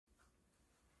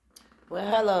Well,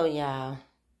 hello, y'all.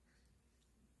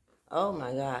 Oh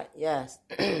my God, yes.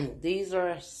 These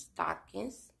are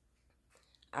stockings.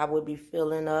 I will be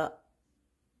filling up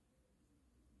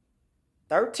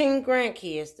 13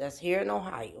 grandkids that's here in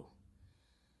Ohio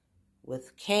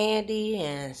with candy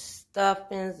and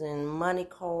stuffings and money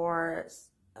cards,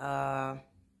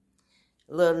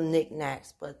 little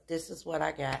knickknacks. But this is what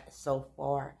I got so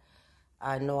far.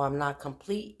 I know I'm not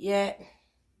complete yet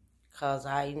because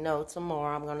I know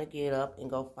tomorrow I'm going to get up and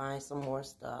go find some more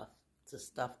stuff to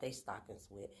stuff they stockings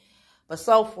with. But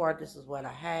so far, this is what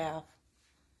I have.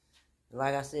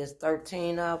 Like I said, it's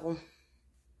 13 of them.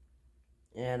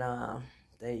 And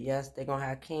they're going to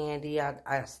have candy.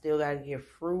 I still got to get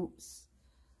fruits,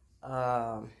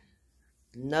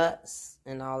 nuts,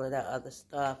 and all of that other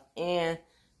stuff. And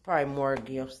probably more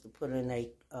gifts to put in a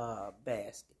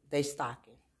basket. They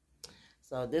stocking.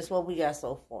 So this is what we got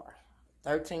so far.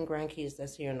 13 grandkids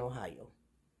that's here in Ohio.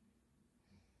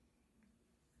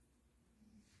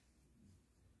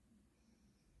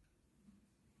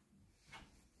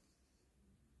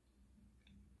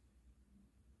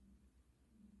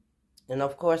 And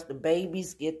of course, the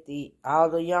babies get all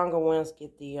the younger ones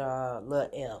get the little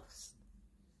elves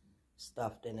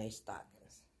stuffed in their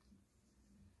stockings.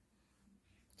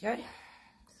 Okay,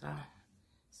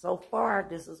 so far,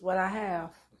 this is what I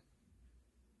have.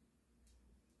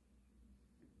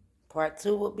 Part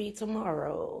 2 will be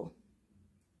tomorrow.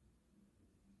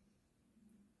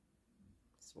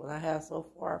 That's what I have so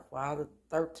far for all the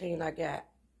 13 I got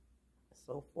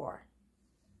so far.